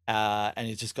 And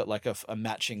he's just got like a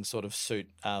matching sort of suit.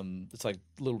 It's like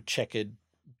little checkered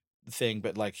thing,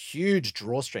 but like huge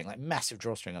drawstring, like massive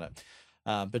drawstring on it.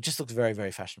 But just looks very,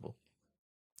 very fashionable.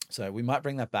 So we might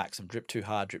bring that back. Some drip too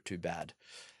hard, drip too bad.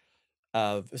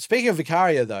 Speaking of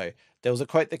Vicario, though, there was a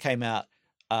quote that came out,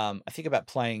 I think about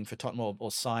playing for Tottenham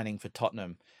or signing for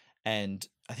Tottenham. And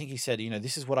I think he said,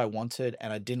 this is what I wanted,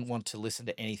 and I didn't want to listen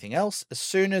to anything else. As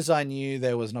soon as I knew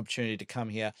there was an opportunity to come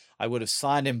here, I would have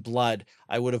signed in blood.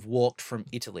 I would have walked from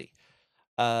Italy.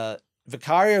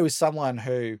 Vicario is someone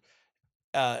who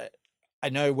I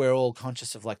know we're all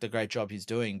conscious of like the great job he's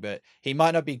doing, but he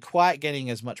might not be quite getting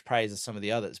as much praise as some of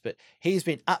the others, but he's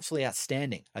been absolutely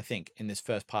outstanding, I think, in this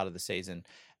first part of the season.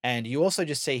 And you also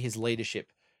just see his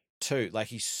leadership too. Like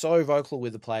he's so vocal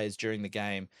with the players during the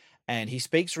game, and he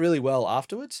speaks really well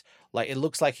afterwards. Like it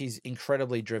looks like he's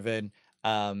incredibly driven.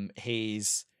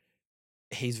 He's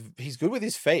good with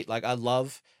his feet. Like I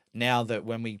love now that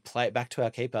when we play it back to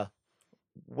our keeper,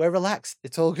 we're relaxed.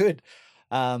 It's all good.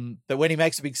 But when he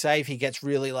makes a big save, he gets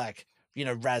really like,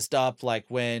 razzed up. Like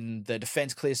when the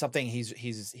defense clears something,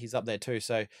 he's up there too.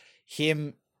 So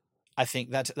him, I think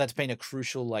that's been a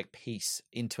crucial like piece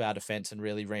into our defense and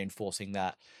really reinforcing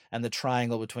that. And the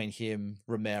triangle between him,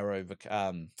 Romero,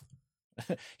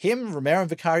 Romero and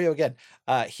Vicario again,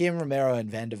 him, Romero and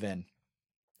Van de Ven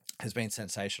has been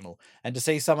sensational. And to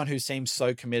see someone who seems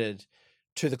so committed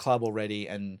to the club already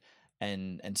and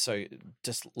so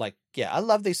just like, yeah, I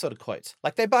love these sort of quotes.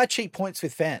 Like they buy cheap points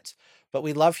with fans, but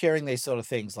we love hearing these sort of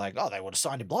things like, oh, they would have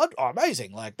signed in blood. Oh,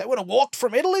 amazing. Like they would have walked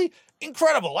from Italy.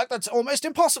 Incredible. Like that's almost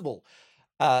impossible.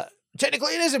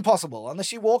 Technically it is impossible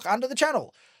unless you walk under the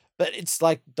channel, but it's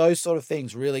like those sort of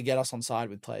things really get us on side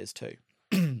with players too.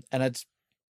 And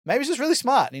maybe it's just really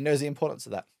smart and he knows the importance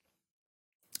of that.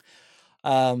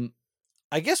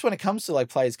 I guess when it comes to like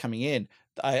players coming in,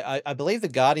 I believe the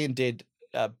Guardian did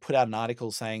put out an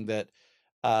article saying that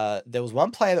there was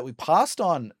one player that we passed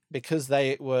on because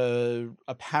they were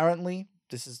apparently,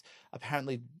 this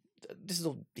is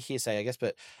all hearsay, I guess,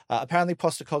 but apparently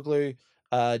Postecoglou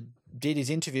did his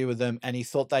interview with them and he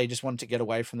thought they just wanted to get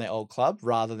away from their old club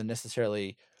rather than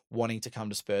necessarily wanting to come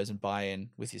to Spurs and buy in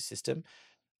with his system.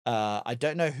 I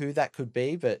don't know who that could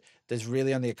be, but there's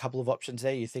really only a couple of options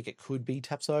there. You think it could be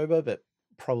Tapsoba, but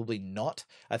probably not.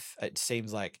 It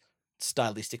seems like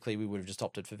stylistically we would have just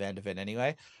opted for Van de Ven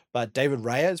anyway, but David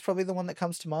Raya is probably the one that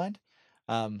comes to mind.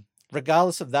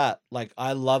 Regardless of that, like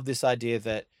I love this idea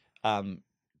that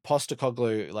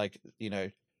Postecoglou, like,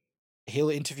 he'll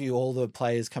interview all the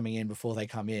players coming in before they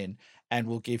come in and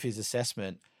will give his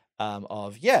assessment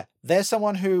of, yeah, there's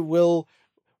someone who will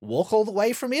walk all the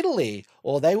way from Italy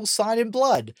or they will sign in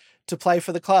blood to play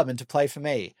for the club and to play for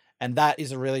me. And that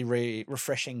is a really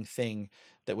refreshing thing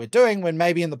that we're doing when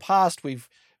maybe in the past we've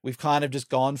kind of just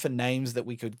gone for names that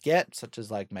we could get, such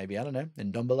as like maybe, I don't know,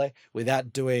 Ndombele,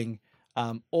 without doing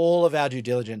all of our due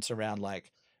diligence around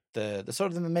like the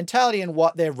sort of the mentality and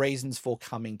what their reasons for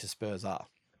coming to Spurs are.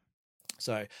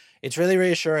 So it's really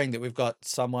reassuring that we've got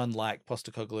someone like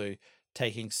Postecoglou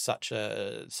taking such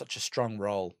a strong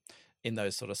role in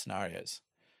those sort of scenarios.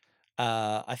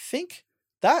 I think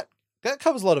that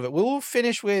covers a lot of it. We'll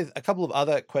finish with a couple of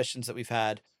other questions that we've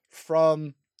had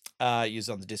from used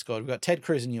on the Discord. We've got Ted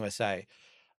Cruz in USA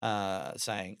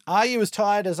saying, "Are you as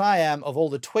tired as I am of all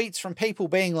the tweets from people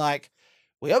being like,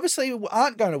 we obviously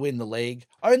aren't going to win the league.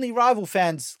 Only rival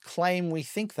fans claim we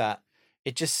think that.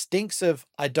 It just stinks of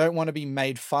I don't want to be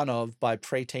made fun of by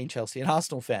preteen Chelsea and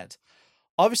Arsenal fans.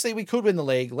 Obviously, we could win the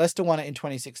league. Leicester won it in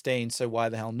 2016, so why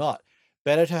the hell not?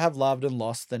 Better to have loved and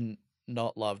lost than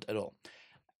not loved at all."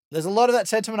 There's a lot of that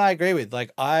sentiment I agree with.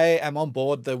 Like, I am on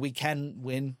board the we can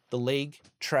win the league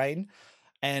train.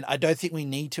 And I don't think we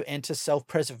need to enter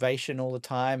self-preservation all the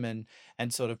time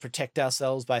and sort of protect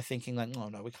ourselves by thinking like, oh,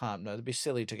 no, we can't. No, it'd be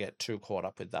silly to get too caught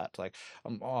up with that. Like,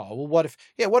 oh, well, what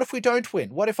if we don't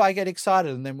win? What if I get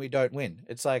excited and then we don't win?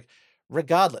 It's like,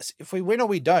 regardless, if we win or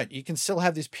we don't, you can still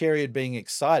have this period being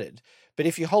excited. But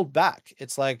if you hold back,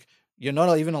 it's like you're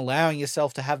not even allowing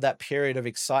yourself to have that period of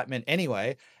excitement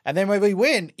anyway. And then when we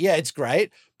win, yeah, it's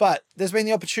great. But there's been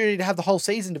the opportunity to have the whole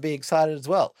season to be excited as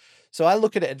well. So I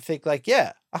look at it and think like,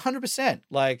 yeah, 100%.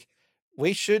 Like,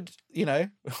 we should,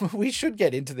 we should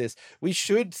get into this. We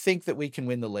should think that we can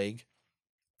win the league.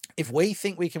 If we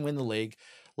think we can win the league,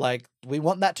 like, we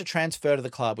want that to transfer to the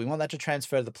club. We want that to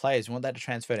transfer to the players. We want that to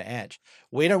transfer to Ange.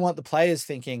 We don't want the players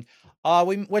thinking, oh,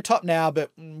 we're top now,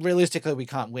 but realistically we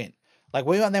can't win. Like,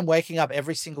 we want them waking up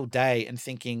every single day and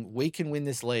thinking we can win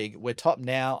this league. We're top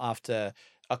now after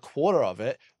a quarter of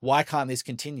it. Why can't this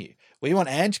continue? We want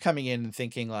Ange coming in and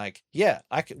thinking like, yeah,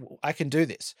 I can do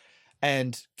this.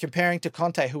 And comparing to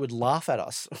Conte, who would laugh at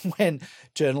us when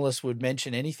journalists would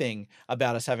mention anything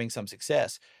about us having some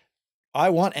success. I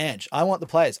want Ange. I want the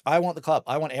players. I want the club.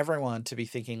 I want everyone to be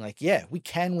thinking like, yeah, we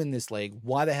can win this league.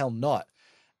 Why the hell not?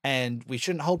 And we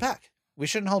shouldn't hold back. We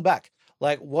shouldn't hold back.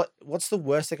 Like, what's the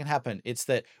worst that can happen? It's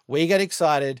that we get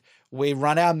excited, we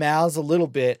run our mouths a little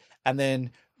bit, and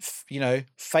then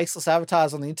faceless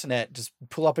avatars on the internet just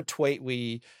pull up a tweet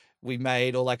we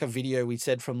made, or like a video we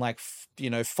said from like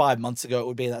 5 months ago, it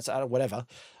would be, that's whatever,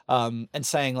 and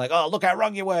saying like, oh, look how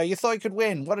wrong you were, you thought you could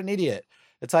win, what an idiot.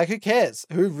 It's like, who cares?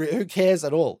 Who cares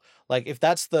at all? Like, if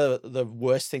that's the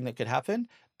worst thing that could happen,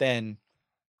 then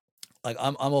like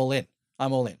I'm all in.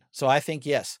 So I think,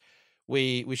 yes,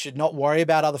 we should not worry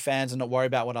about other fans and not worry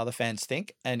about what other fans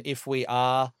think. And if we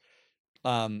are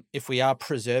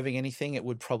preserving anything, it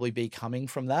would probably be coming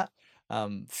from that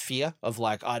fear of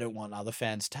like, I don't want other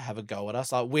fans to have a go at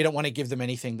us. We don't want to give them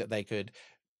anything that they could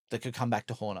come back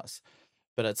to haunt us.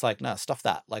 But it's like, no, stuff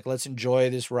that. Like, let's enjoy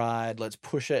this ride. Let's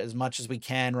push it as much as we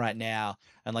can right now.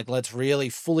 And like, let's really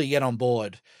fully get on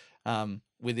board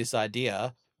with this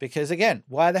idea. Because again,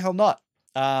 why the hell not?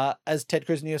 As Ted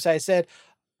Cruz in the USA said,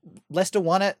 Leicester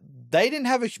won it. They didn't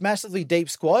have a massively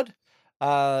deep squad.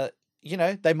 They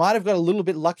might have got a little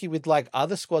bit lucky with like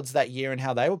other squads that year and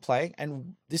how they were playing.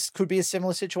 And this could be a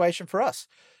similar situation for us.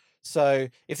 So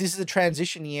if this is a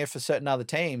transition year for certain other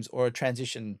teams, or a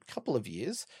transition couple of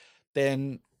years,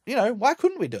 then, why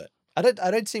couldn't we do it? I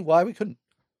don't see why we couldn't.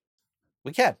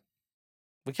 We can.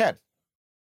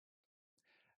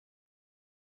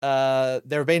 There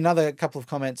have been another couple of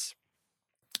comments,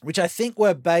 which I think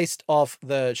were based off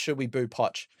the should we boo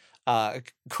Poch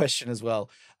question as well.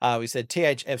 We said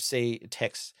THFC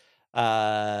text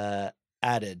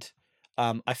added,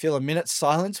 I feel a minute's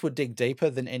silence would dig deeper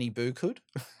than any boo could,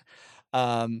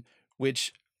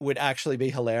 which would actually be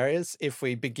hilarious if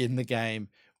we begin the game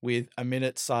with a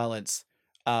minute's silence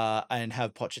and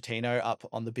have Pochettino up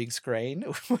on the big screen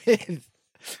with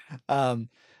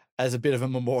as a bit of a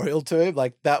memorial to him.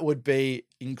 Like, that would be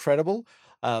incredible.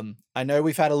 I know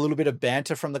we've had a little bit of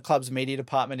banter from the club's media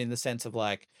department in the sense of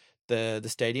like the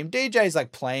stadium DJs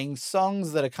like playing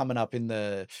songs that are coming up in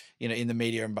the in the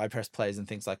media and by press plays and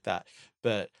things like that.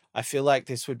 But I feel like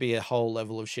this would be a whole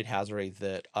level of shithousery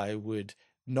that I would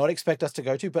not expect us to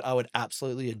go to, but I would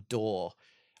absolutely adore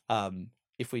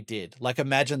if we did. Like,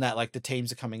 imagine that, like, the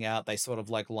teams are coming out, they sort of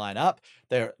like line up.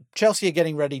 Chelsea are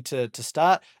getting ready to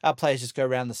start. Our players just go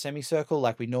around the semicircle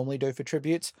like we normally do for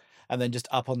tributes. And then just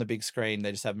up on the big screen,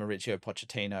 they just have Mauricio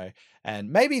Pochettino. And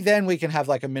maybe then we can have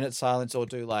like a minute silence or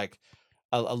do like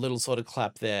a little sort of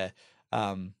clap there.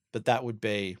 But that would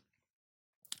be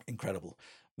incredible.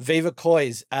 Viva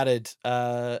Coys added,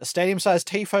 a stadium-sized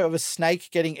tifo of a snake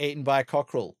getting eaten by a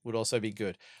cockerel would also be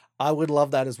good. I would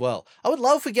love that as well. I would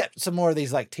love if we get some more of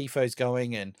these like tifos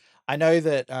going. And I know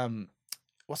that,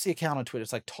 what's the account on Twitter?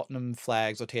 It's like Tottenham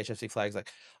Flags or THFC Flags.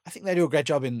 Like, I think they do a great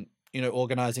job in,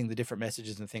 organizing the different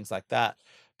messages and things like that.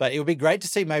 But it would be great to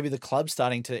see maybe the club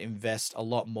starting to invest a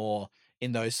lot more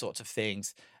in those sorts of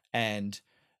things and,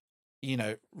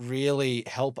 really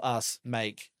help us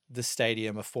make the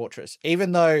stadium a fortress.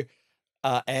 Even though,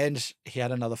 and he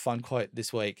had another fun quote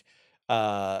this week,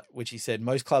 which he said,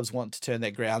 most clubs want to turn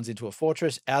their grounds into a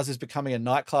fortress. Ours is becoming a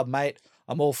nightclub, mate.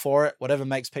 I'm all for it. Whatever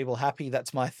makes people happy,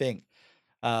 that's my thing.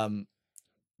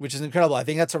 Which is incredible. I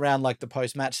think that's around like the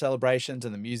post-match celebrations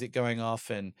and the music going off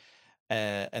and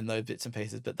those bits and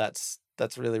pieces. But that's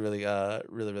really, really,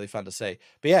 really fun to see.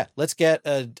 But yeah, let's get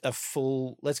a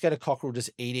cockerel just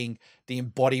eating the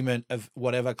embodiment of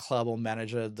whatever club or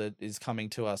manager that is coming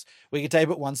to us. We could take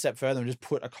it one step further and just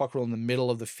put a cockerel in the middle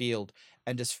of the field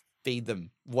and just feed them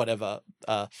whatever.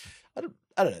 I don't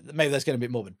know. Maybe that's getting a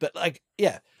bit morbid, but like,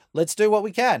 yeah, let's do what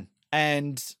we can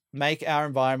and make our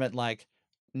environment like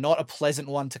not a pleasant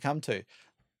one to come to.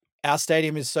 Our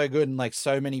stadium is so good, and like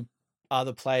so many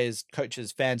other players,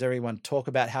 coaches, fans, everyone talk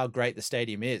about how great the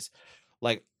stadium is.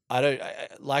 Like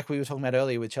like we were talking about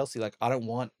earlier with Chelsea, like I don't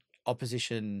want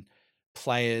opposition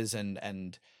players and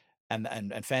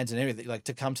fans and everything like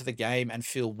to come to the game and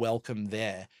feel welcome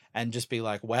there and just be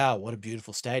like, wow, what a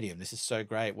beautiful stadium. This is so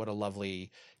great. What a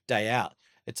lovely day out.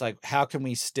 It's like, how can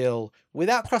we still,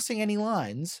 without crossing any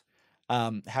lines,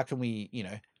 how can we,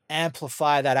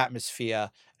 amplify that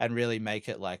atmosphere and really make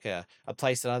it like a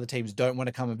place that other teams don't want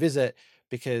to come and visit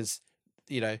because,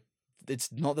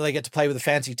 it's not that they get to play with the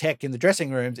fancy tech in the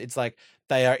dressing rooms. It's like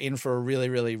they are in for a really,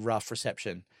 really rough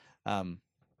reception. And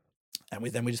we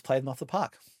just play them off the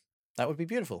park. That would be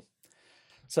beautiful.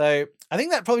 So I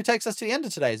think that probably takes us to the end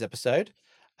of today's episode.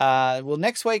 Well,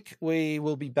 next week we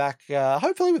will be back,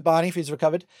 hopefully with Barney if he's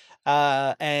recovered.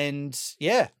 And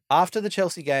yeah, after the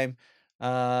Chelsea game,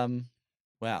 wow.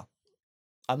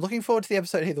 I'm looking forward to the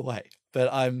episode either way, but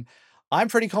I'm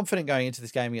pretty confident going into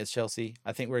this game against Chelsea.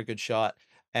 I think we're a good shot,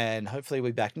 and hopefully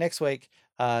we'll be back next week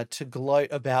to gloat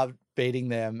about beating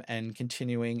them and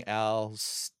continuing our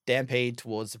stampede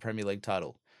towards the Premier League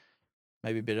title.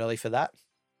 Maybe a bit early for that.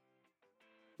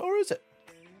 Or is it?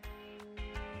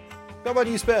 Come on,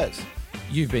 you Spurs.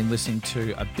 You've been listening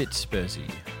to A Bit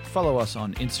Spursy. Follow us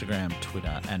on Instagram,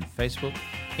 Twitter, and Facebook.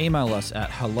 Email us at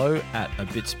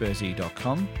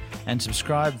hello@abitspursy.com and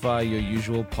subscribe via your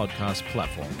usual podcast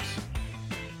platforms.